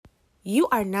You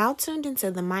are now tuned into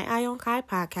the My Eye on Kai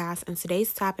podcast, and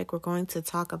today's topic we're going to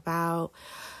talk about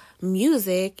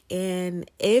music and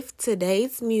if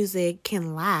today's music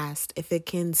can last, if it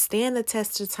can stand the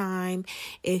test of time,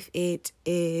 if it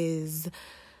is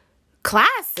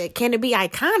classic, can it be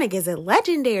iconic, is it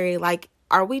legendary? Like,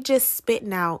 are we just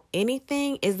spitting out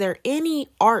anything? Is there any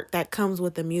art that comes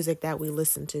with the music that we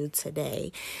listen to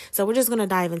today? So we're just going to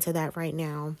dive into that right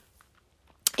now.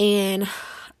 And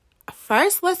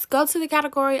first, let's go to the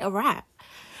category of rap.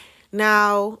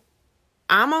 Now,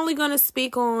 I'm only going to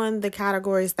speak on the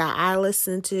categories that I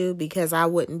listen to because I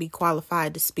wouldn't be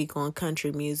qualified to speak on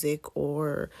country music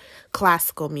or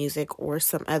classical music or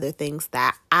some other things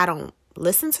that I don't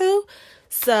listen to.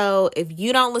 So if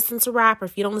you don't listen to rap or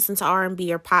if you don't listen to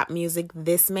R&B or pop music,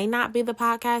 this may not be the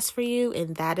podcast for you,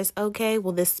 and that is okay.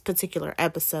 Well, this particular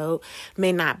episode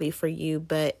may not be for you,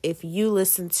 but if you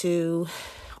listen to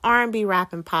R&B,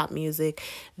 rap, and pop music,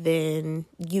 then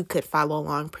you could follow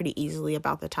along pretty easily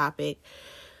about the topic.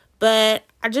 But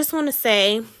I just want to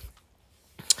say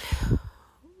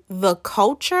the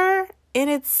culture in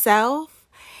itself,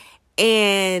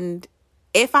 and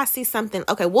if I see something,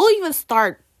 okay, we'll even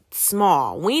start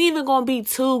small. We ain't even going to be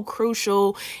too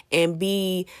crucial and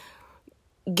be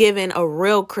given a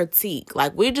real critique.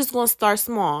 Like, we're just going to start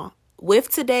small.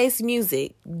 With today's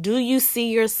music, do you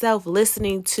see yourself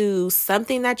listening to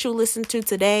something that you listen to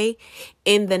today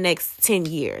in the next 10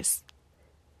 years?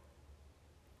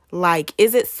 Like,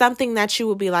 is it something that you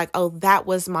would be like, oh, that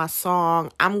was my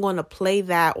song, I'm going to play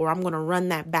that, or I'm going to run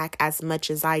that back as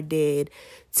much as I did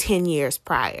 10 years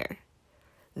prior?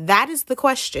 That is the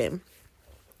question.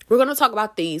 We're going to talk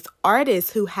about these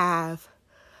artists who have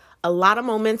a lot of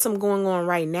momentum going on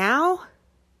right now.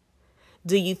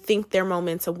 Do you think their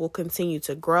momentum will continue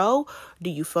to grow?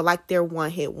 Do you feel like they're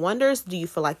one-hit wonders? Do you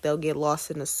feel like they'll get lost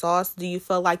in the sauce? Do you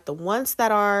feel like the ones that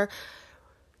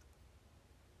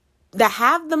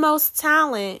have the most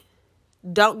talent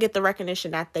don't get the recognition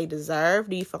that they deserve?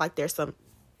 Do you feel like there's some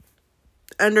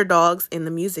underdogs in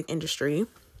the music industry?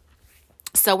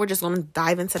 So we're just going to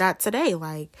dive into that today.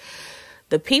 Like,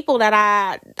 the people that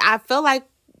I feel like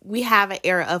we have an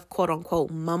era of quote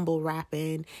unquote mumble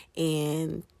rapping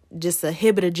and just a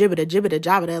hibbita jibbita jibbita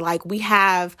jabbita. Like, we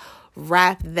have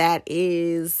rap that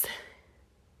is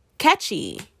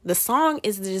catchy. The song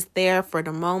is just there for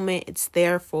the moment. It's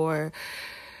there for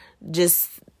just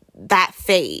that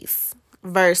phase.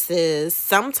 Versus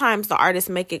sometimes the artists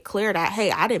make it clear that,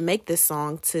 hey, I didn't make this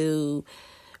song to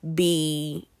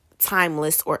be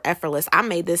timeless or effortless. I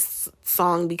made this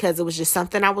song because it was just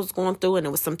something I was going through and it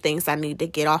was some things I needed to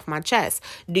get off my chest.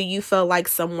 Do you feel like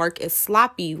some work is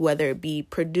sloppy, whether it be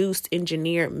produced,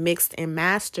 engineered, mixed, and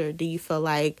mastered? Do you feel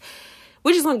like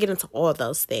we're just going to get into all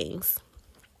those things?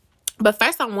 But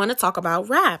first, I want to talk about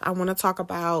rap. I want to talk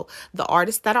about the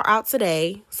artists that are out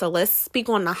today. So let's speak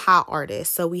on the hot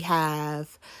artists. So we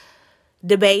have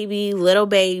DaBaby, Lil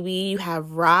Baby, you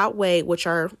have Rod Wave, which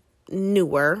are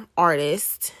newer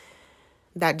artists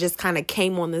that just kind of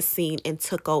came on the scene and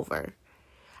took over.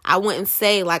 I wouldn't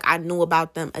say like I knew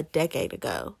about them a decade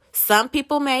ago. Some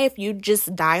people may, if you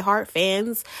just diehard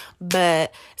fans,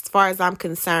 but as far as I'm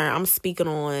concerned, I'm speaking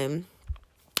on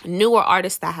newer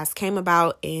artists that has came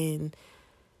about and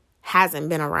hasn't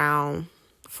been around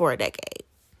for a decade.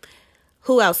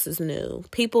 Who else is new?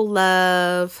 People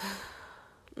love,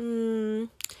 they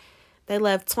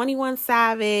love 21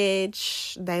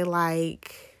 Savage. They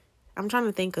like, I'm trying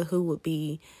to think of who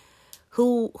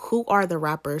are the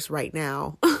rappers right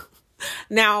now.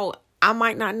 Now, I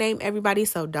might not name everybody,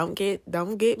 so don't get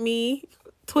me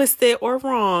twisted or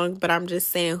wrong, but I'm just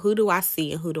saying, who do I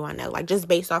see and who do I know? Like, just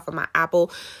based off of my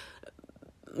Apple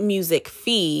Music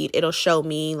feed, it'll show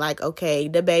me like, okay,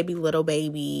 DaBaby, Lil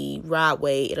Baby, Rod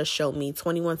Wave, it'll show me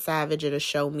 21 Savage, it'll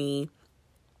show me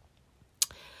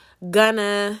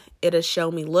Gunna, it'll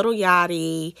show me Lil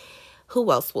Yachty.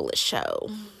 Who else will it show?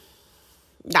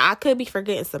 Now, I could be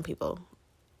forgetting some people.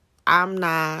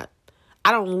 I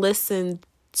don't listen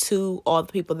to all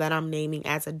the people that I'm naming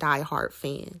as a diehard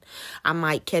fan. I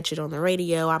might catch it on the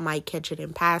radio. I might catch it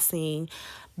in passing.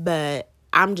 But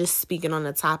I'm just speaking on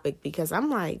the topic because I'm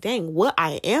like, dang, what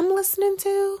I am listening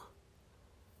to?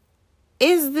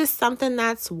 Is this something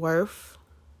that's worth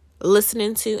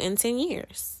listening to in 10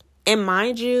 years? And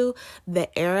mind you, the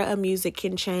era of music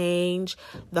can change.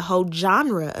 The whole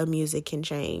genre of music can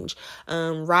change.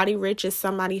 Roddy Ricch is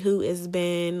somebody who has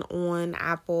been on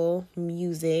Apple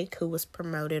Music, who was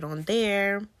promoted on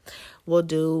there. We'll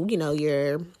do,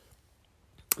 your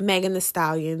Megan Thee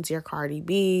Stallions, your Cardi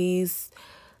B's.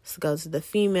 Let's go to the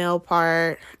female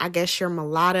part. I guess your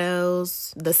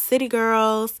mulattoes, the city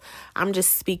girls. I'm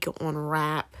just speaking on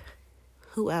rap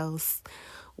Who else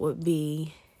would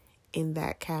be in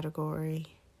that category?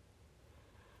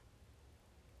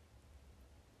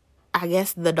 I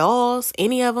guess the dolls,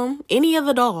 any of them, any of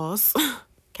the dolls.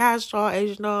 Cash doll,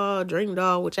 Asian doll, Dream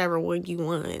doll, whichever one you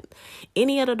want.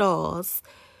 Any of the dolls.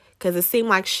 Because it seemed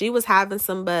like she was having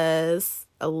some buzz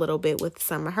a little bit with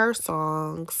some of her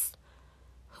songs.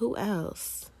 Who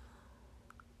else?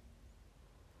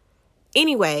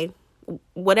 Anyway,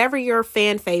 whatever your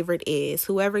fan favorite is,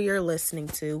 whoever you're listening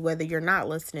to, whether you're not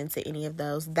listening to any of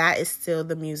those, that is still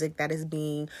the music that is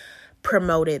being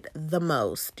promoted the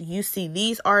most. You see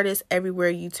these artists everywhere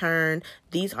you turn.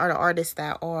 These are the artists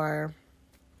that are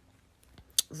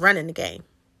running the game.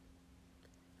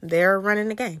 They're running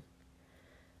the game.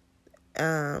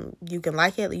 You can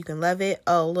like it, you can love it.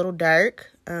 Oh, Lil Durk,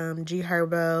 G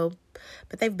Herbo,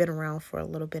 but they've been around for a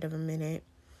little bit of a minute.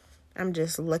 I'm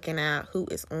just looking at who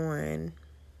is on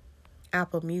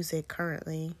Apple Music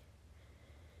currently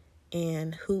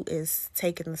and who is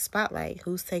taking the spotlight,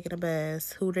 who's taking a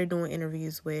buzz, who they're doing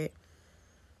interviews with.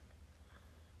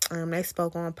 They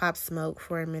spoke on Pop Smoke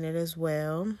for a minute as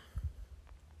well.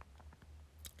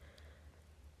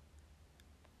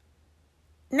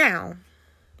 Now,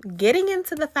 getting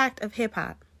into the fact of hip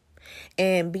hop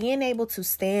and being able to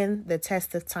stand the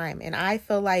test of time. And I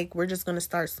feel like we're just going to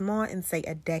start small and say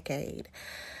a decade.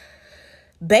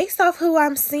 Based off who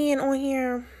I'm seeing on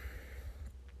here,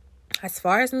 as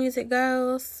far as music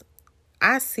goes,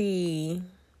 I see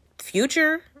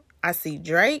Future, I see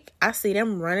Drake, I see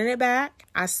them running it back.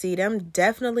 I see them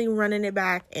definitely running it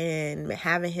back and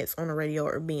having hits on the radio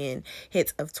or being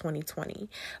hits of 2020.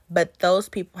 But those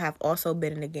people have also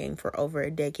been in the game for over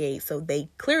a decade, so they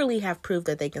clearly have proved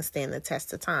that they can stand the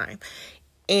test of time.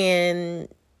 And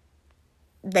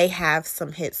they have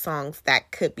some hit songs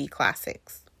that could be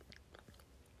classics,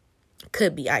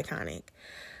 could be iconic.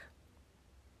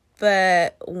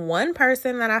 But one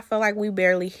person that I feel like we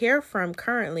barely hear from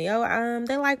currently,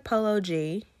 they like Polo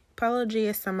G. Polo G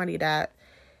is somebody that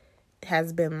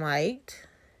has been liked.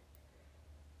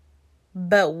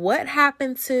 But what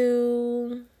happened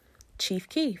to Chief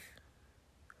Keef?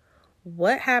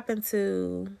 What happened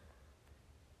to...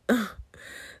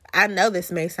 I know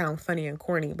this may sound funny and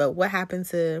corny, but what happened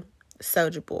to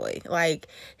Soulja Boy? Like,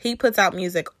 he puts out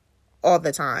music all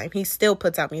the time. He still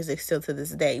puts out music still to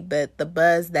this day, but the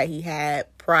buzz that he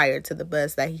had prior to the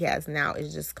buzz that he has now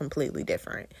is just completely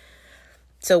different.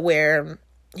 So where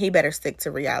he better stick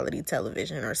to reality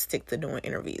television or stick to doing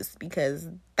interviews, because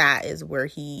that is where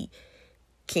he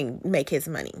can make his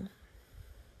money.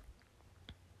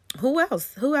 Who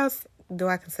else do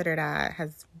I consider that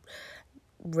has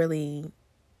really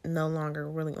no longer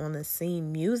really on the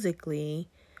scene musically,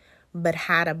 but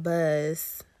had a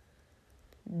buzz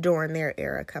during their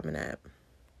era coming up?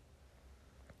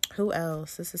 Who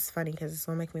else? This is funny because it's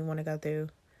going to make me want to go through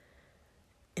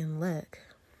and look.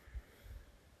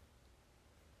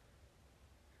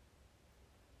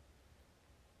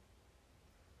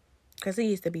 Because there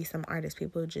used to be some artists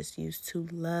people just used to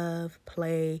love,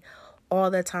 play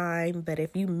all the time. But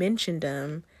if you mentioned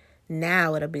them,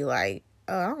 now it'll be like,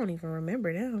 oh, I don't even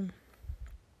remember them.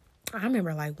 I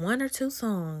remember like one or two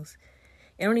songs.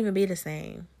 It don't even be the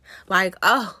same. Like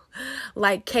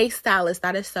K-Stylist.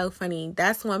 That is so funny.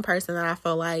 That's one person that I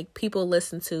feel like people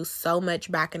listened to so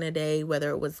much back in the day,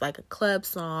 whether it was like a club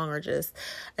song or just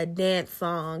a dance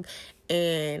song.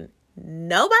 And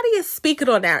nobody is speaking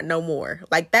on that no more.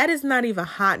 Like, that is not even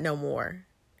hot no more.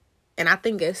 And I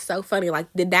think it's so funny.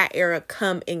 Like, did that era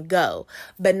come and go?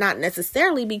 But not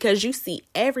necessarily, because you see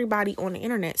everybody on the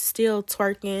internet still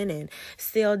twerking and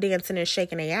still dancing and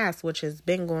shaking their ass, which has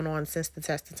been going on since the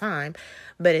test of time.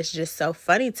 But it's just so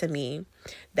funny to me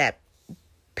that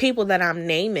people that I'm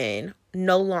naming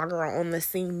no longer are on the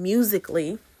scene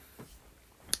musically.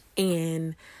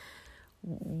 And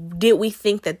did we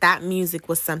think that that music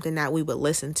was something that we would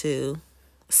listen to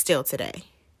still today?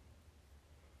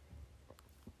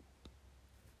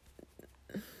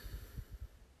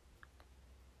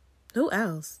 Who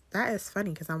else? That is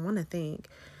funny because I want to think.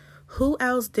 Who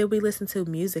else did we listen to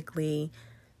musically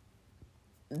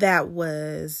that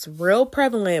was real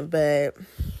prevalent but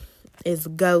is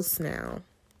ghost now?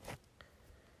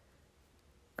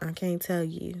 I can't tell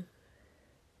you.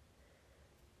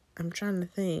 I'm trying to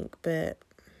think, but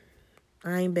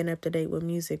I ain't been up to date with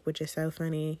music, which is so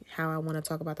funny how I want to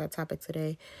talk about that topic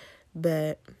today.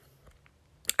 But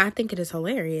I think it is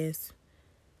hilarious.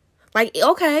 Like,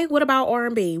 okay, what about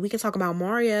R&B? We can talk about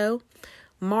Mario.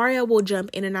 Mario will jump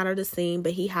in and out of the scene,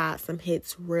 but he had some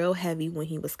hits real heavy when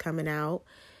he was coming out.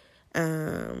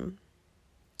 And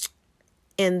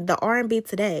the R&B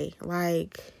today,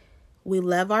 like, We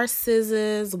love our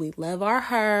SZAs. We love our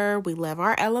Her. We love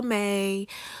our LMA.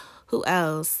 Who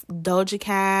else? Doja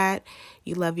Cat.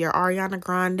 You love your Ariana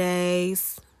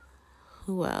Grandes.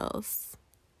 Who else?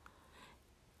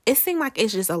 It seemed like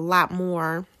it's just a lot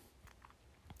more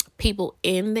people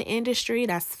in the industry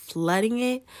that's flooding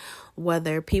it.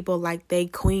 Whether people like they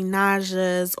Queen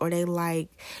Najas or they like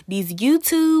these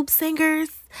YouTube singers.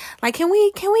 Like, can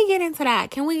we get into that?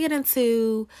 Can we get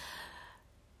into,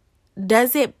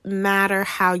 does it matter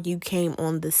how you came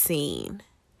on the scene?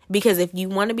 Because if you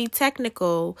want to be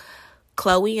technical,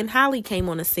 Chloe and Halle came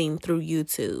on the scene through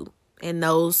YouTube. And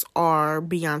those are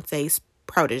Beyonce's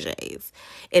proteges.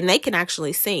 And they can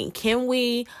actually sing. Can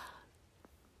we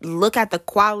look at the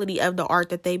quality of the art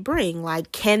that they bring?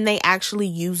 Like, can they actually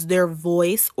use their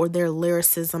voice or their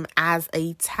lyricism as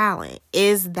a talent?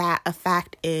 Is that a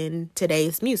fact in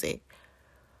today's music?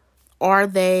 Are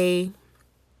they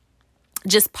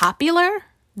just popular?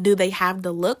 Do they have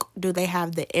the look? Do they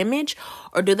have the image?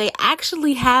 Or do they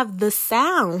actually have the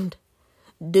sound?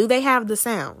 Do they have the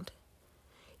sound?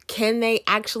 Can they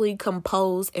actually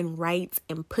compose and write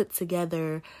and put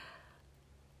together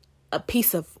a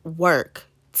piece of work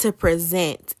to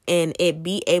present and it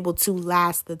be able to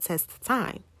last the test of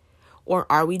time? Or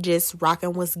are we just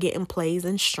rocking what's getting plays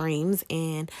and streams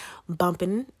and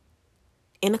bumping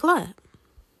in the club?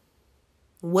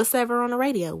 What's ever on the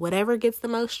radio, whatever gets the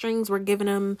most strings, we're giving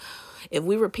them. If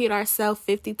we repeat ourselves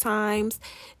 50 times,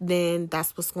 then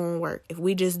that's what's going to work. If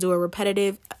we just do a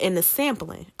repetitive in the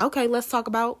sampling. Okay, let's talk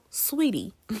about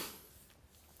Sweetie.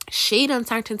 She done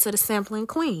turned into the sampling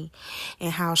queen,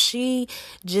 and how she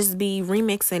just be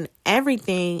remixing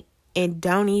everything and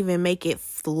don't even make it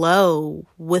flow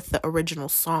with the original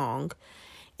song.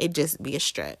 It just be a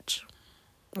stretch.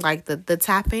 Like the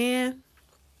tap in,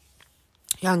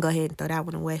 y'all can go ahead and throw that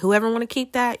one away. Whoever want to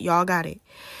keep that, y'all got it.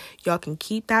 Y'all can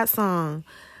keep that song.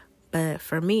 But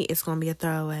for me, it's going to be a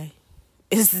throwaway.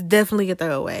 It's definitely a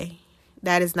throwaway.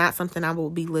 That is not something I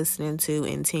will be listening to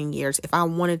in 10 years. If I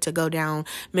wanted to go down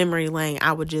memory lane,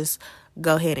 I would just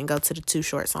go ahead and go to the Too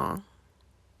Short song.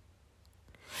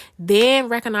 Then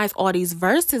recognize all these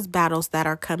versus battles that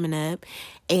are coming up.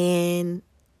 And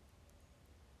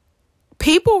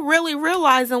people really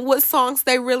realizing what songs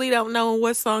they really don't know and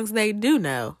what songs they do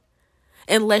know.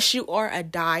 Unless you are a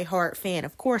diehard fan.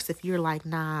 Of course, if you're like,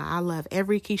 nah, I love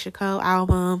every Keisha Cole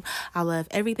album. I love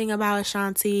everything about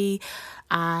Ashanti.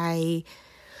 I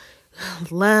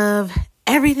love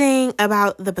everything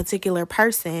about the particular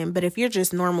person. But if you're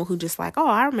just normal who just like, oh,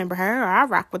 I remember her, or I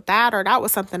rock with that, or that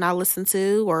was something I listened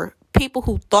to, or people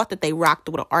who thought that they rocked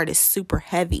with an artist super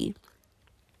heavy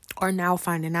are now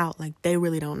finding out like they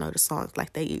really don't know the songs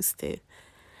like they used to.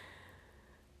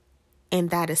 And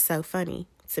that is so funny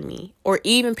to me. Or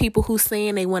even people who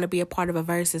saying they want to be a part of a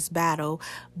versus battle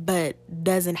but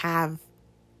doesn't have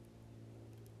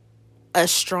a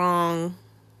strong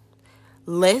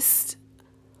list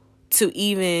to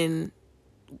even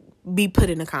be put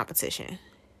in a competition.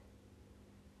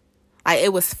 Like,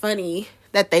 it was funny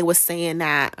that they was saying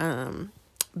that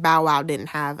Bow Wow didn't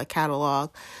have a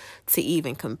catalog to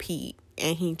even compete,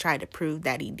 and he tried to prove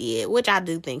that he did, which I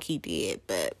do think he did,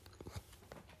 but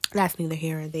that's neither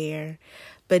here or there.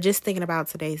 But just thinking about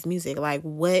today's music, like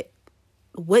what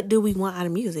do we want out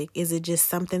of music? Is it just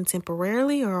something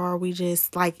temporarily, or are we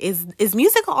just like, is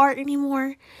music art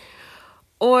anymore?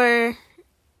 Or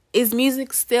is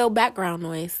music still background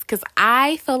noise? Because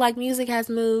I feel like music has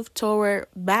moved toward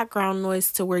background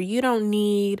noise to where you don't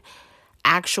need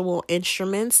actual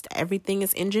instruments. Everything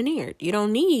is engineered. You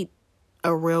don't need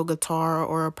a real guitar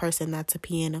or a person that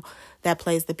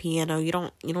plays the piano. You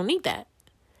don't need that.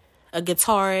 A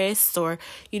guitarist, or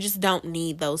you just don't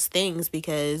need those things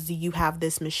because you have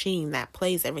this machine that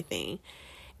plays everything.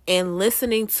 And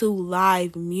listening to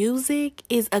live music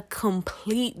is a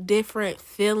complete different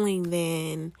feeling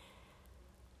than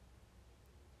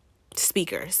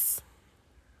speakers.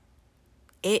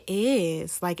 It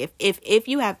is. Like, if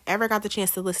you have ever got the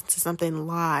chance to listen to something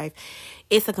live,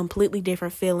 it's a completely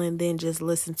different feeling than just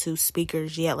listen to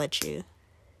speakers yell at you.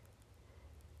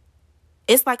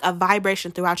 It's like a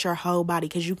vibration throughout your whole body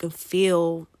because you can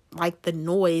feel like the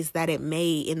noise that it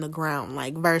made in the ground,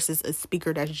 like versus a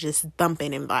speaker that's just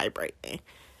thumping and vibrating.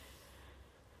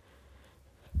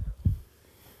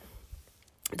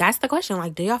 That's the question.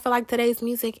 Like, do y'all feel like today's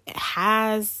music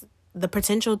has the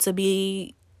potential to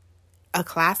be a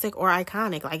classic or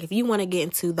iconic? Like, if you want to get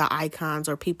into the icons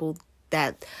or people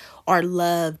that are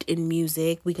loved in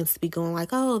music, we can speak on like,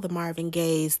 oh, the Marvin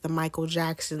Gayes, the Michael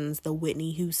Jacksons, the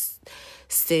Whitney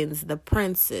Houstons, the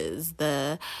Princes,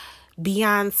 the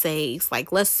Beyonce's.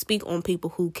 Like, let's speak on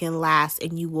people who can last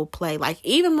and you will play. Like,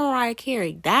 even Mariah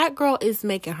Carey, that girl is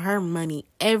making her money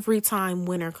every time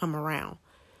winter come around.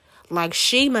 Like,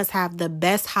 she must have the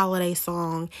best holiday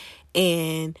song,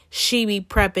 and she be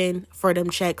prepping for them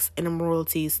checks and them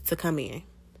royalties to come in.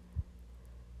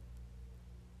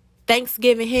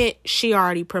 Thanksgiving hit, she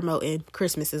already promoting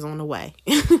Christmas is on the way.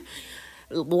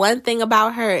 One thing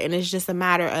about her, and it's just a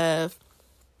matter of,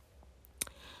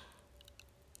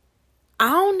 I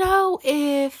don't know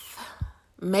if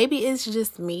maybe it's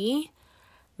just me.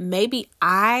 Maybe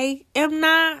I am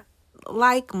not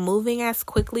like moving as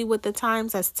quickly with the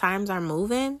times as times are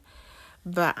moving,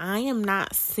 but I am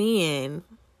not seeing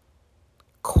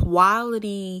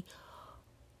quality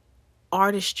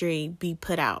artistry be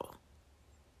put out.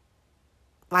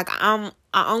 Like, I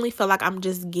only feel like I'm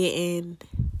just getting,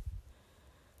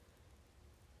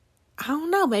 I don't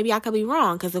know, maybe I could be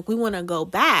wrong, because if we want to go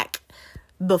back,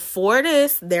 before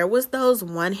this, there was those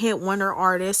one-hit wonder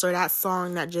artists, or that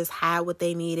song that just had what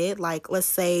they needed. Like, let's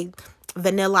say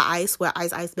Vanilla Ice with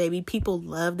Ice Ice Baby. People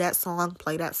love that song,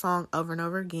 play that song over and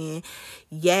over again.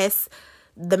 Yes,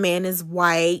 the man is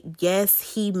white.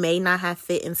 Yes, he may not have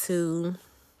fit into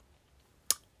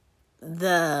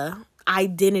the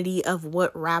identity of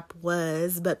what rap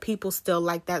was, but people still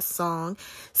like that song.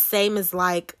 Same as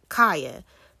like Kaya.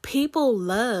 People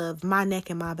love My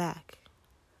Neck and My Back.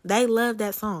 They love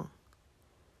that song.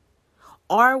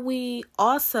 Are we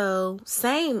also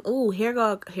same? Ooh, here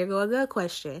go a good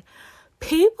question.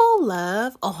 People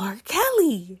love R.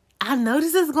 Kelly. I know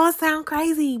this is gonna sound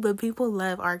crazy, but people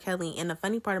love R. Kelly. And the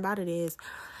funny part about it is,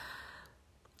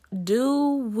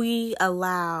 do we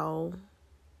allow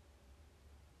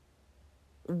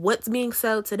what's being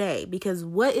sold today? Because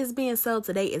what is being sold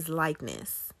today is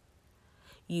likeness.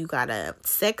 You gotta,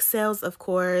 sex sells, of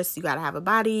course. You gotta have a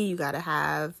body. You gotta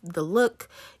have the look.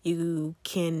 You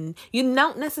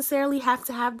don't necessarily have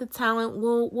to have the talent.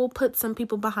 We'll put some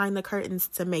people behind the curtains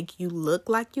to make you look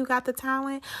like you got the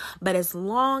talent. But as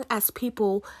long as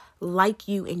people like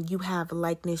you and you have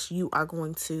likeness, you are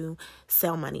going to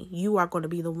sell money. You are going to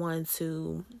be the ones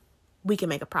who we can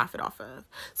make a profit off of.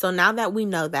 So now that we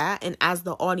know that, and as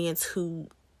the audience who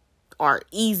are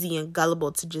easy and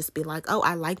gullible to just be like, oh,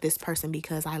 I like this person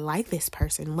because I like this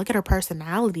person. Look at her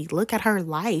personality. Look at her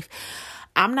life.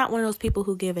 I'm not one of those people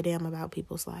who give a damn about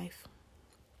people's life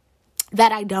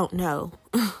that I don't know.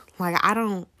 Like, I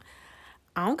don't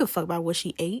give a fuck about what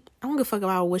she ate. I don't give a fuck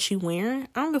about what she wearing.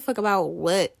 I don't give a fuck about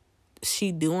what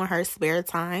she do in her spare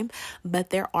time.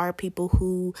 But there are people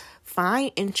who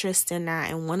find interest in that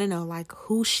and want to know like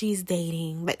who she's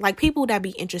dating, like people that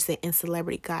be interested in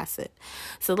celebrity gossip.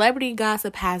 Celebrity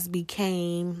gossip has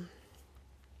become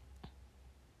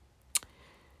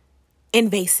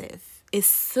invasive. It's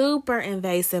super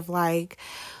invasive. Like,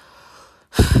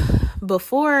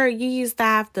 before, you used to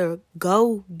have to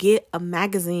go get a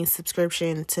magazine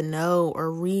subscription to know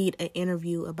or read an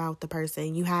interview about the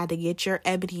person. You had to get your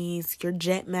Ebony's, your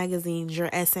Jet magazines, your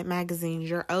Essence magazines,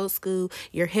 your Old School,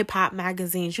 your hip hop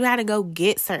magazines. You had to go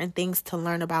get certain things to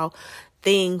learn about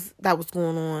things that was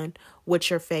going on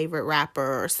with your favorite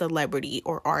rapper or celebrity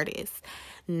or artist.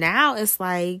 Now it's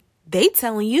like they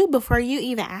telling you before you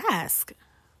even ask,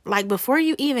 like before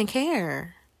you even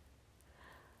care.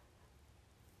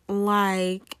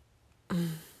 Like,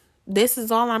 this is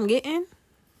all I'm getting?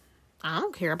 I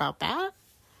don't care about that.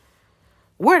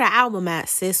 Where the album at,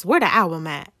 sis? Where the album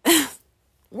at?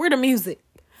 Where the music?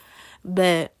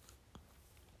 But,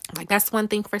 like, that's one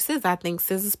thing for sis. I think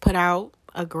sis has put out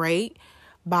a great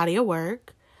body of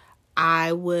work.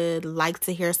 I would like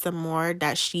to hear some more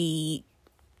that she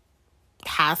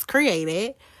has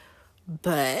created.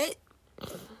 But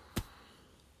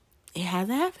it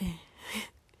hasn't happened.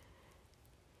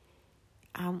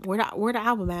 Where the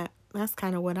album at? That's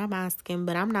kind of what I'm asking,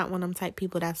 but I'm not one of them type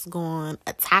people that's going to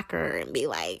attack her and be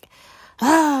like,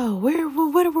 oh, what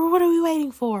are we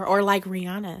waiting for? Or like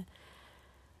Rihanna.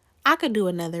 I could do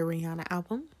another Rihanna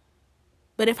album.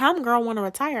 But if Homegirl want to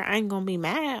retire, I ain't going to be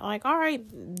mad. Like, all right,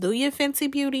 do your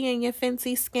Fenty Beauty and your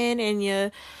Fenty Skin and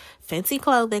your Fenty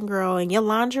Clothing, girl, and your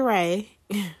lingerie.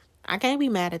 I can't be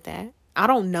mad at that. I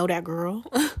don't know that girl.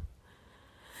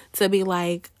 To be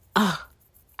like,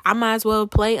 I might as well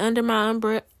play under my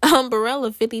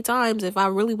umbrella 50 times if I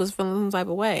really was feeling some type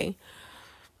of way.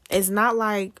 It's not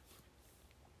like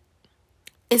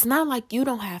you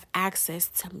don't have access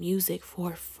to music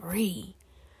for free.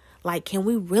 Like, can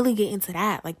we really get into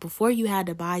that? Like, before you had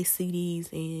to buy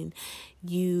CDs and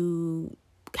you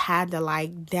had to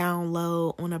like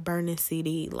download on a burning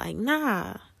CD. Like,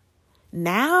 nah.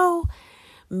 Now,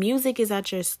 music is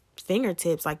at your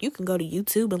fingertips. Like, you can go to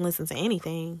YouTube and listen to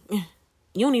anything.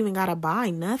 You don't even gotta buy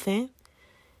nothing.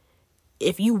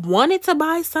 If you wanted to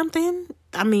buy something,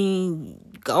 I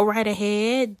mean, go right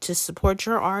ahead to support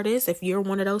your artist if you're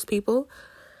one of those people.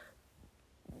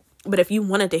 But if you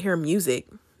wanted to hear music,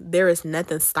 there is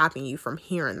nothing stopping you from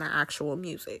hearing the actual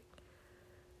music.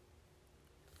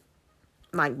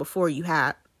 Like, before, you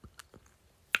had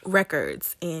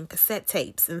records and cassette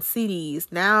tapes and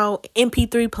CDs. Now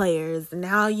MP3 players.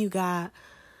 Now you got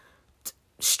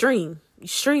stream. You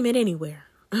stream it anywhere.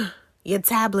 Your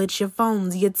tablets, your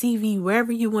phones, your TV,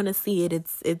 wherever you want to see it,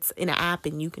 it's in an app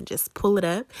and you can just pull it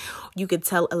up. You can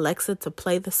tell Alexa to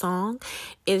play the song.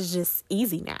 It's just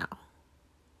easy now.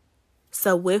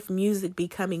 So with music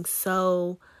becoming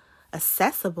so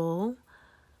accessible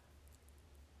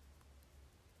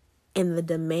and the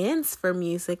demands for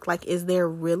music, like, is there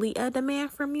really a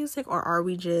demand for music, or are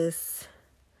we just,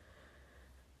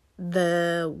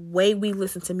 the way we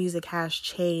listen to music has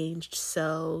changed?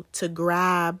 So to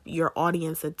grab your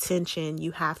audience attention,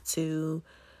 you have to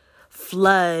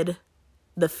flood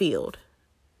the field.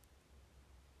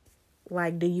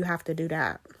 Like, do you have to do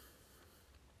that?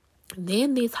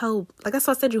 Then these whole, like I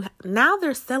said, now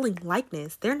they're selling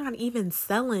likeness. They're not even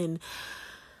selling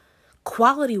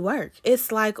quality work. It's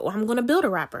like, oh, I'm going to build a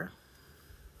rapper.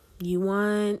 You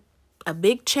want a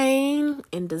big chain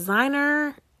and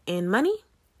designer and money?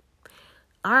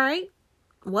 All right.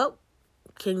 Well,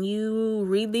 can you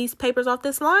read these papers off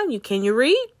this line? Can you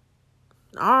read?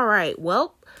 All right.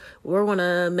 Well, we're going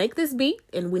to make this beat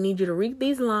and we need you to read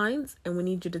these lines and we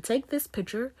need you to take this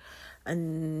picture.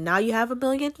 And now you have 1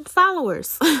 million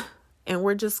followers. And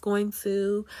we're just going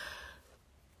to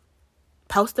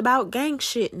post about gang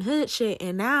shit and hood shit.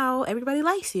 And now everybody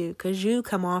likes you because you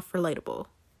come off relatable.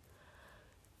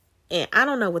 And I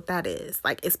don't know what that is.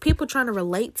 Like, is people trying to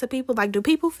relate to people? Like, do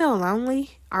people feel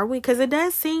lonely? Are we? Because it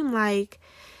does seem like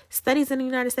studies in the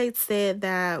United States said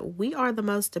that we are the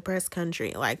most depressed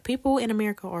country. Like, people in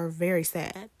America are very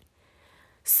sad.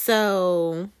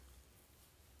 So,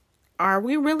 are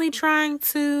we really trying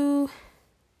to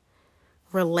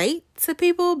relate to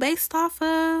people based off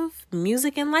of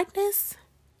music and likeness?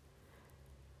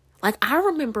 Like, I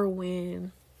remember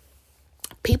when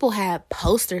people had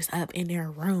posters up in their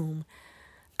room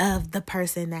of the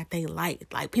person that they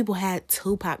liked. Like, people had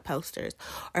Tupac posters,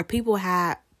 or people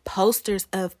had posters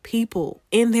of people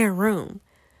in their room.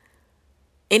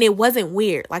 And it wasn't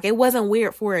weird. Like, it wasn't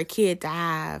weird for a kid to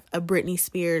have a Britney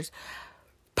Spears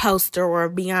poster or a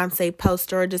Beyonce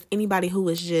poster or just anybody who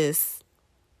was just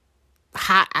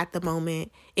hot at the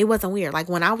moment. It wasn't weird. Like,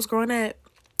 when I was growing up,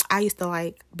 I used to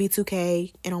like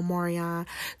B2K and Omarion.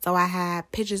 So I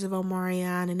had pictures of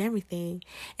Omarion and everything.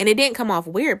 And it didn't come off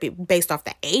weird based off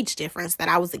the age difference that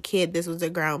I was a kid. This was a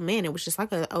grown man. It was just like,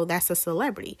 oh, that's a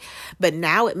celebrity. But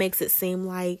now it makes it seem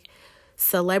like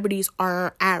celebrities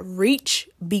are at reach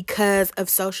because of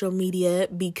social media,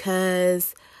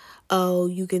 because, oh,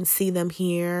 you can see them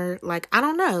here. Like, I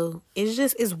don't know.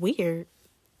 It's weird.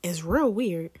 It's real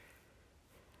weird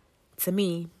to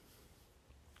me.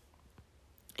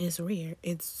 It's weird.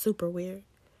 It's super weird.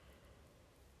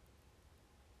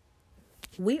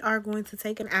 We are going to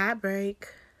take an ad break.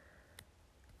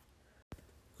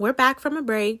 We're back from a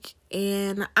break,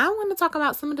 and I want to talk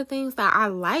about some of the things that I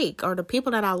like or the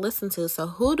people that I listen to. So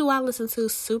who do I listen to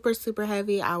super, super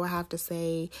heavy? I would have to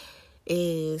say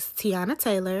is Tiana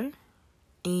Taylor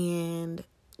and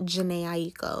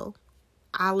Jhené Aiko.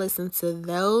 I listen to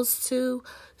those two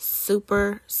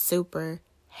super, super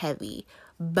heavy.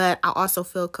 But I also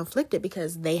feel conflicted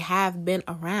because they have been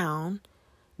around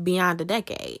beyond a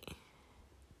decade.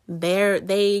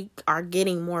 They are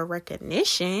getting more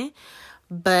recognition,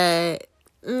 but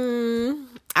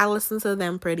I listen to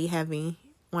them pretty heavy.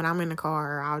 When I'm in the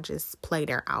car, I'll just play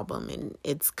their album and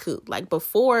it's cool. Like,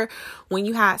 before, when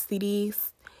you had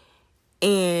CDs,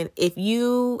 and if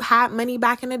you had money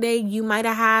back in the day, you might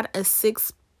have had a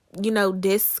 6,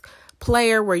 disc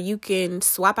player where you can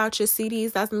swap out your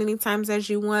CDs as many times as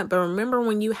you want. But remember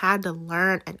when you had to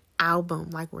learn an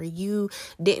album, like where you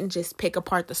didn't just pick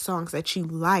apart the songs that you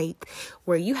liked,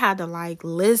 where you had to like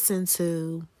listen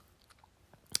to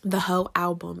the whole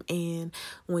album. And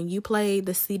when you played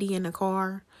the CD in the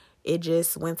car, it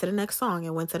just went to the next song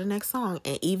and went to the next song.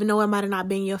 And even though it might have not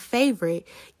been your favorite,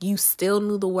 you still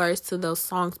knew the words to those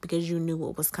songs because you knew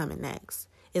what was coming next.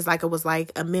 It's like it was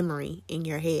like a memory in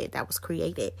your head that was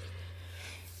created.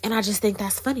 And I just think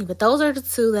that's funny. But those are the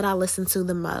two that I listen to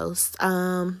the most.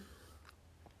 I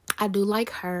do like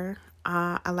her.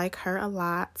 I like her a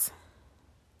lot.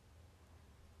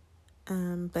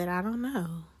 But I don't know.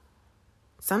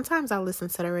 Sometimes I listen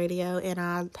to the radio and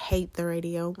I hate the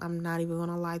radio. I'm not even going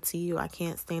to lie to you. I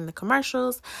can't stand the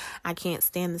commercials. I can't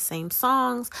stand the same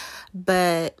songs.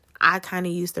 But I kind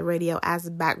of use the radio as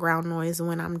background noise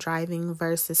when I'm driving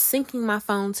versus syncing my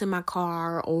phone to my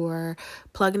car or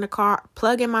plugging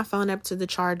my phone up to the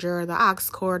charger or the aux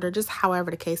cord or just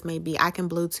however the case may be. I can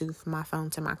Bluetooth my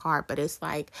phone to my car, but it's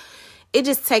like it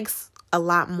just takes a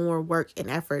lot more work and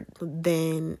effort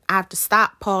than I have to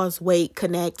stop, pause, wait,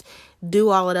 connect, do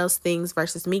all of those things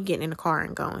versus me getting in the car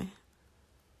and going.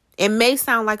 It may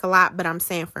sound like a lot, but I'm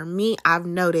saying for me, I've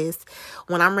noticed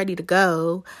when I'm ready to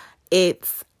go,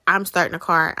 I'm starting a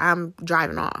car, I'm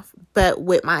driving off. But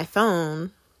with my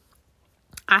phone,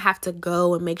 I have to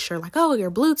go and make sure like, oh,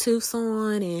 your Bluetooth's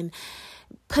on and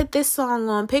put this song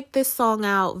on, pick this song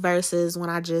out versus when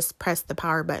I just press the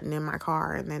power button in my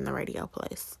car and then the radio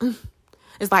plays.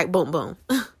 It's like boom, boom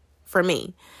for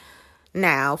me.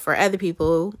 Now, for other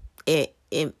people, it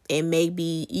may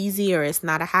be easy or it's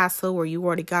not a hassle or you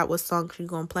already got what songs you're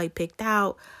going to play picked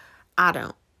out. I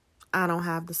don't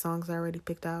have the songs already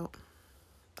picked out.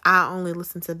 I only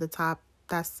listen to the top.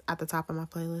 That's at the top of my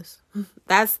playlist.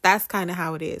 That's kind of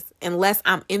how it is. Unless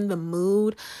I'm in the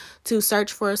mood to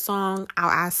search for a song, I'll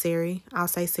ask Siri. I'll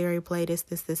say, Siri, play this,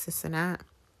 and that.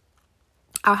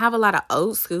 I'll have a lot of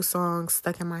old school songs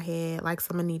stuck in my head, like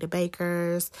some Anita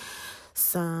Baker's,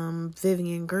 some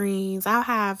Vivian Green's. I'll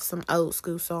have some old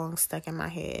school songs stuck in my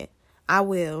head. I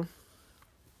will.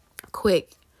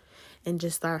 Quick. And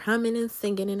just start humming and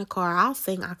singing in the car. I'll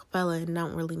sing a cappella and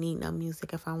don't really need no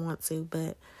music if I want to,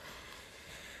 but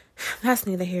that's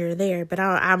neither here or there. But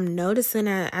I'm noticing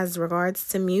that as regards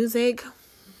to music,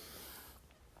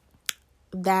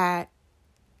 that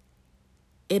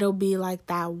it'll be like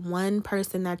that one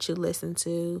person that you listen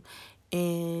to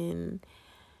and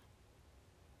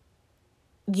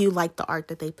you like the art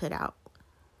that they put out.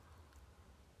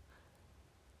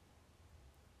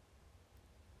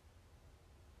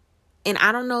 And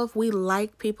I don't know if we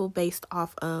like people based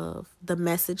off of the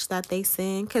message that they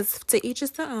send, because to each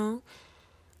is their own.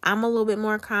 I'm a little bit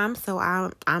more calm, so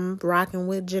I'm rocking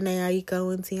with Jhené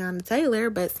Aiko and Tiana Taylor,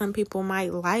 but some people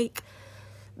might like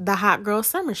the hot girl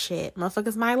summer shit.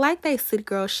 Motherfuckers might like they city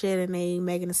girl shit and they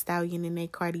Megan Thee Stallion and they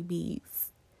Cardi B's.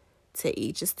 To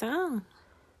each is their own.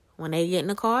 When they get in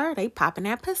the car, they popping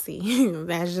that pussy.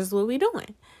 That's just what we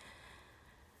doing.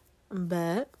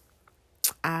 But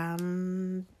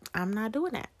I'm not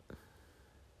doing that.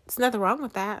 There's nothing wrong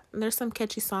with that. There's some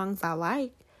catchy songs I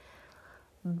like.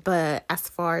 But as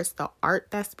far as the art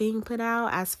that's being put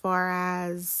out, as far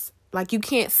as, like, you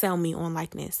can't sell me on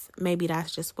likeness. Maybe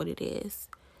that's just what it is.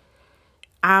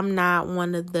 I'm not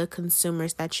one of the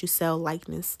consumers that you sell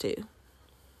likeness to.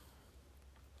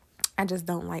 I just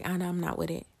don't like, I'm not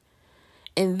with it.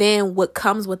 And then what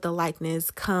comes with the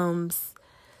likeness comes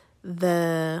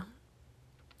the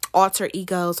alter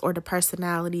egos or the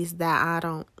personalities that I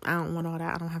don't want all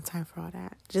that. I don't have time for all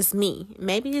that. Just me.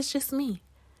 Maybe it's just me.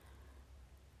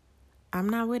 I'm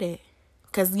not with it.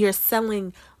 Because you're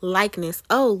selling likeness.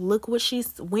 Oh, look what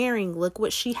she's wearing. Look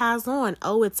what she has on.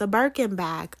 Oh, it's a Birkin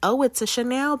bag. Oh, it's a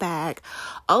Chanel bag.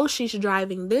 Oh, she's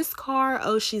driving this car.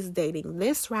 Oh, she's dating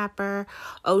this rapper.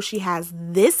 Oh, she has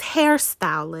this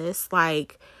hairstylist.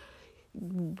 Like,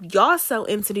 y'all so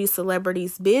into these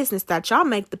celebrities' business that y'all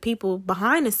make the people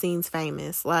behind the scenes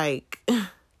famous. Like,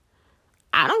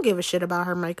 I don't give a shit about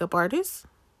her makeup artist.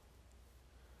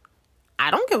 I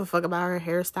don't give a fuck about her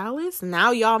hairstylist. Now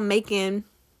y'all making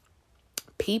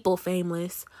people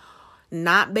famous,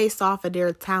 not based off of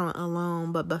their talent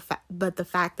alone, but the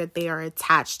fact that they are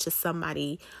attached to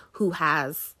somebody who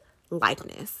has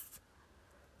likeness.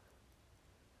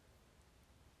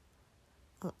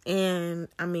 And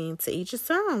I mean, to each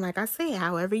his own. Like I said,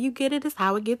 however you get it is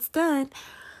how it gets done.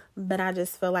 But I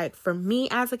just feel like for me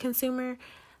as a consumer,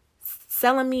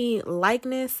 selling me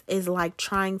likeness is like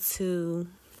trying to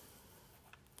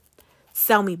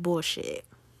sell me bullshit.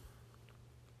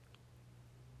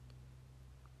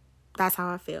 That's how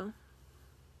I feel.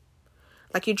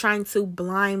 Like you're trying to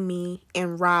blind me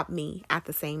and rob me at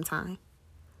the same time.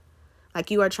 Like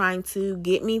you are trying to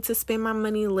get me to spend my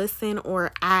money, listen,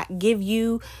 or add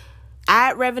revenue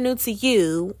to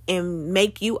you and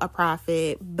make you a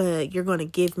profit, but you're going to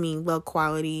give me low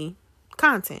quality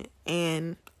content.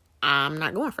 And I'm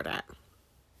not going for that.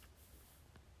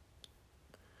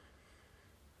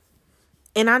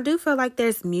 And I do feel like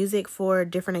there's music for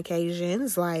different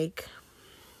occasions. Like,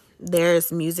 there's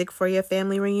music for your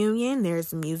family reunion.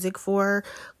 There's music for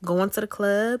going to the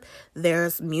club.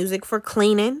 There's music for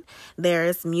cleaning.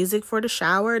 There's music for the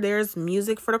shower. There's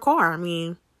music for the car. I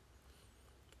mean,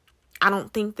 I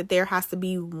don't think that there has to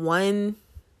be one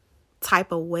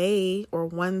type of way or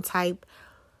one type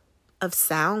of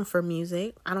sound for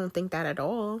music. I don't think that at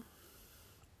all.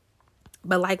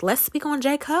 But like, let's speak on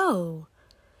J. Cole.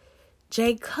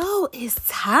 J. Cole is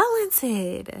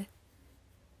talented.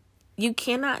 You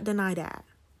cannot deny that.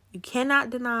 You cannot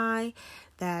deny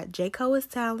that J. Cole is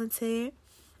talented.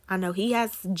 I know he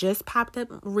has just popped up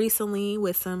recently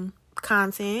with some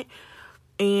content,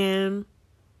 and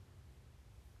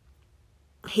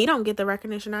he don't get the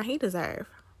recognition that he deserves.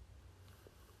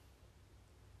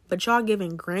 But y'all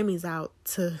giving Grammys out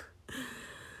to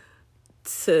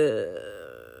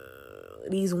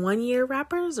these 1-year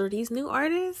rappers or these new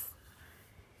artists?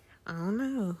 I don't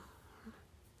know.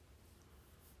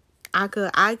 I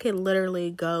could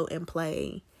literally go and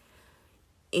play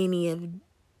any of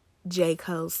J.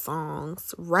 Cole's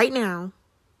songs right now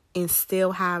and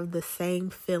still have the same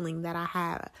feeling that I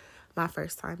had my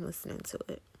first time listening to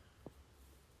it.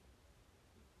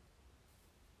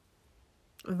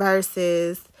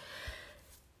 Versus,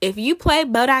 if you play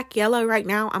Bodak Yellow right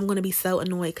now, I'm going to be so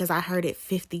annoyed because I heard it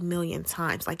 50 million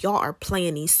times. Like, y'all are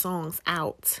playing these songs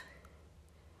out.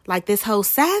 Like, this whole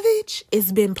Savage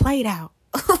is been played out.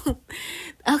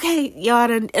 Okay, y'all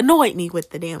done annoyed me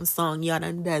with the damn song. Y'all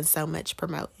done so much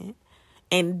promoting.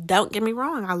 And don't get me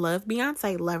wrong, I love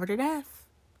Beyonce, love her to death.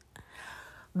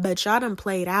 But y'all done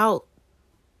played out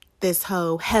this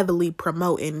whole heavily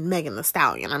promoting Megan Thee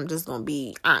Stallion. I'm just gonna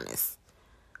be honest.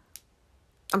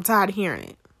 I'm tired of hearing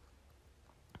it.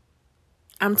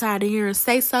 I'm tired of hearing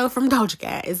Say So from Doja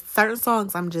Cat. It's certain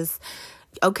songs I'm just,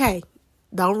 okay,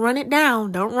 don't run it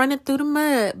down. Don't run it through the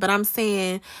mud. But I'm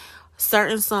saying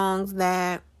certain songs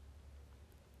that,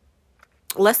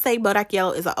 let's say Bodak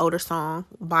Yellow is an older song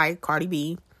by Cardi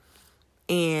B.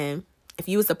 And if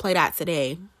you was to play that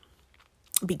today,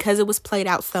 because it was played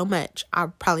out so much, I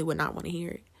probably would not want to hear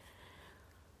it.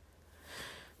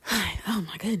 Oh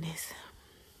my goodness.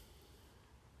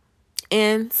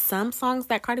 And some songs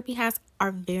that Cardi B has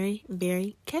are very,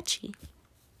 very catchy.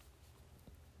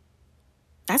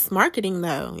 That's marketing,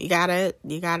 though. You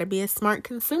gotta be a smart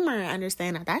consumer and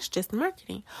understand that that's just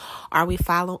marketing. Are we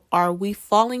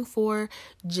falling for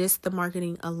just the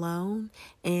marketing alone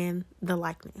and the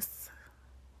likeness?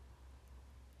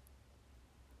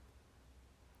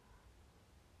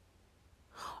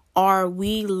 Are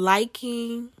we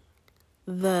liking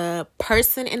the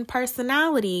person and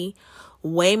personality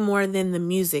way more than the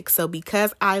music? So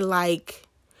because I like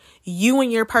you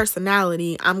and your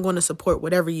personality, I'm going to support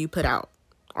whatever you put out.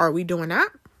 Are we doing that?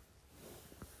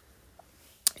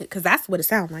 Because that's what it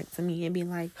sounds like to me. It'd be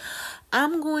like,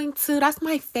 that's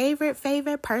my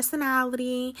favorite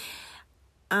personality.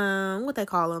 What they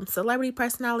call them? Celebrity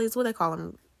personalities. What they call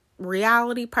them?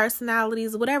 Reality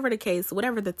personalities. Whatever the case,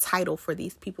 whatever the title for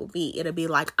these people be, it'll be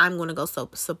like, I'm going to go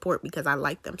support because I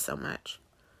like them so much.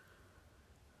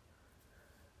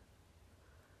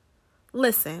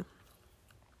 Listen,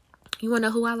 you want to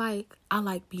know who I like? I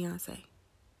like Beyonce.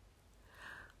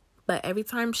 But every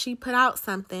time she put out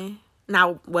something,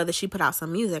 now whether she put out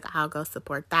some music, I'll go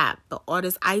support that. But all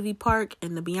this Ivy Park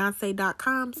and the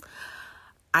Beyonce.coms,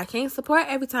 I can't support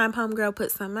every time Homegirl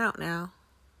puts something out now.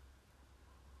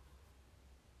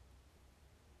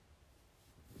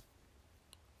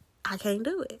 I can't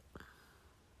do it.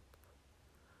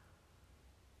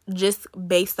 Just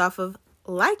based off of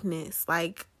likeness.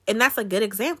 Like, and that's a good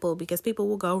example because people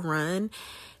will go run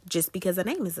just because a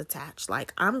name is attached.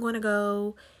 Like, I'm going to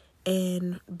go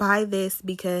and buy this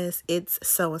because it's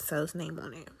so-and-so's name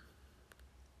on it.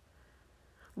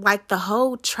 Like the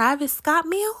whole Travis Scott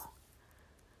meal.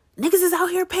 Niggas is out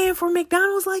here paying for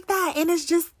McDonald's like that. And it's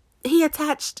just, he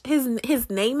attached his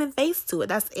name and face to it.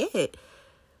 That's it.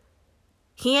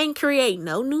 He ain't create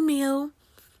no new meal.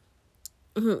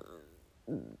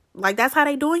 Like, that's how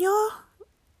they doing, y'all?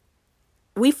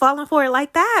 We falling for it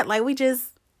like that. Like, we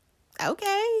just,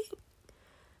 okay.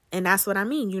 And that's what I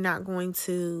mean. You're not going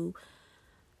to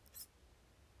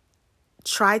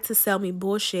try to sell me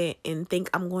bullshit and think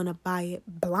I'm going to buy it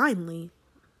blindly.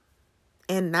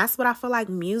 And that's what I feel like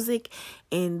music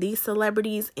and these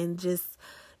celebrities and just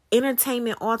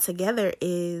entertainment altogether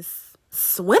is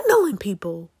swindling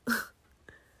people.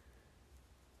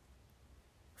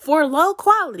 For low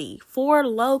quality.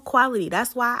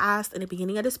 That's why I asked in the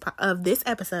beginning of this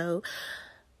episode,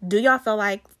 do y'all feel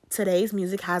like today's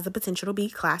music has the potential to be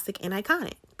classic and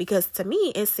iconic? Because to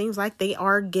me, it seems like they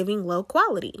are giving low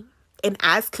quality. And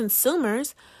as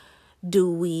consumers,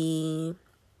 do we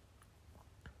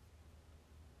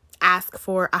ask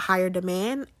for a higher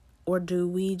demand? Or do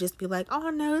we just be like,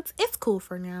 oh no, it's cool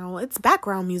for now. It's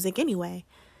background music anyway.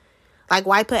 Like,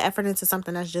 why put effort into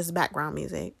something that's just background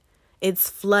music? It's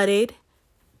flooded.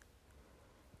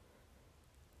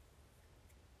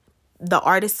 the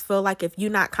artists feel like if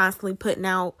you're not constantly putting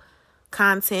out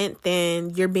content,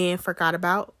 then you're being forgot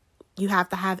about. You have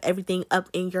to have everything up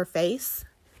in your face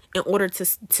in order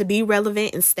to be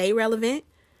relevant and stay relevant.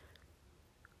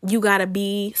 You got to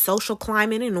be social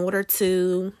climbing in order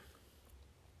to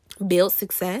build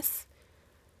success.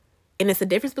 And it's a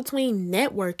difference between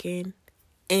networking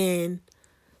and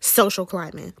social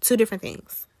climbing. Two different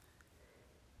things.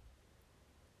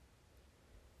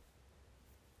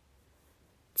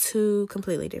 Two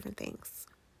completely different things.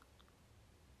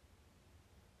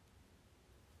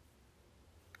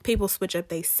 People switch up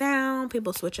their sound.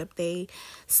 People switch up their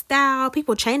style.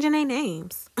 People changing their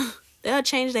names. They'll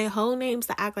change their whole names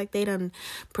to act like they done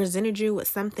presented you with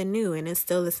something new, and it's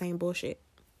still the same bullshit.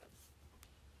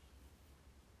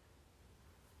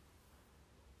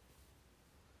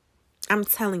 I'm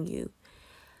telling you,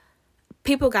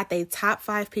 people got their top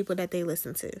 5 people that they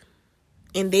listen to,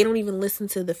 and they don't even listen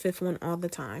to the 5th one all the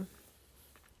time.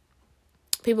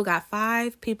 People got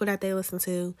 5 people that they listen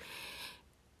to,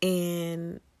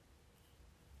 and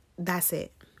that's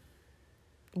it.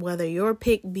 Whether your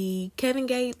pick be Kevin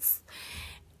Gates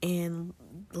and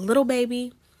Lil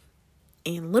Baby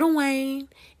and Lil Wayne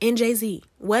and Jay-Z.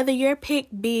 Whether your pick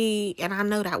be, and I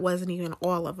know that wasn't even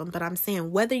all of them, but I'm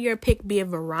saying whether your pick be a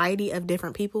variety of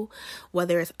different people,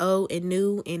 whether it's old and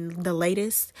new and the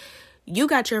latest, you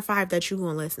got your 5 that you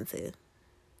gonna listen to.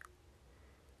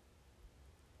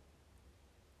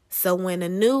 So when a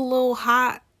new little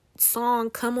hot song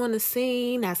come on the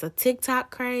scene that's a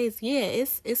TikTok craze, yeah,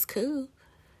 it's cool.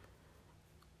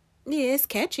 Yeah, it's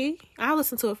catchy. I'll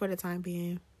listen to it for the time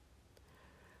being.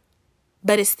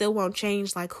 But it still won't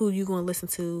change like who you gonna listen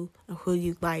to or who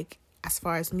you like as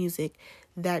far as music.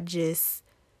 That just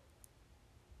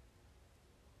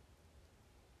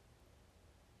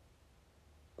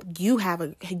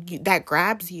that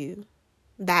grabs you.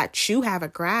 That you have a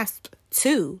grasp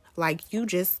to. Like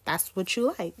that's what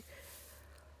you like.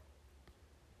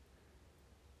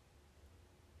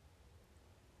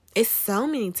 It's so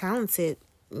many talented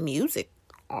music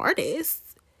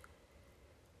artists.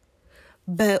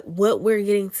 But what we're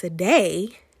getting today,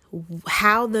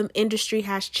 how the industry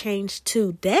has changed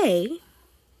today,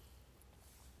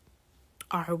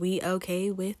 are we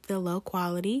okay with the low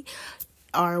quality?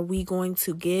 Are we going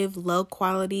to give low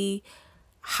quality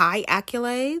high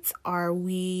accolades? Are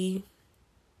we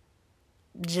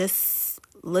just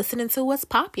listening to what's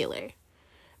popular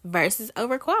versus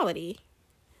over quality?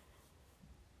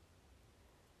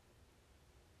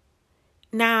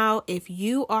 Now, if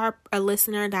you are a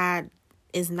listener that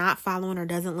is not following or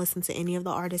doesn't listen to any of the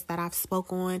artists that I've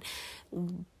spoke on,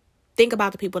 think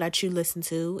about the people that you listen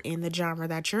to and the genre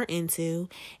that you're into,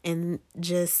 and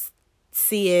just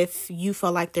see if you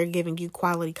feel like they're giving you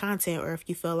quality content, or if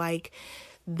you feel like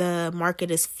the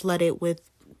market is flooded with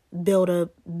build a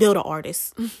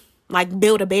artist. Like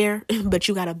build a bear, but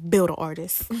you gotta build an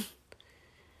artist.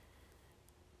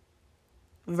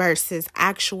 Versus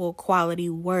actual quality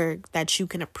work that you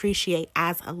can appreciate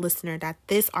as a listener, that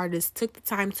this artist took the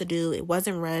time to do. It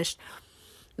wasn't rushed.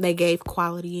 They gave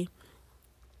quality.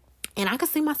 And I could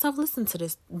see myself listening to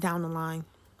this down the line.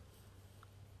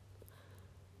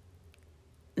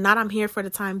 Not I'm here for the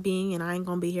time being, and I ain't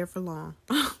gonna be here for long.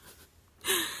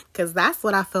 Because that's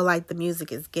what I feel like the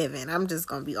music is giving. I'm just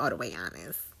gonna be all the way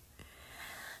honest.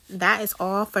 That is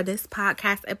all for this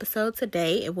podcast episode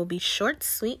today. It will be short,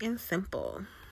 sweet, and simple.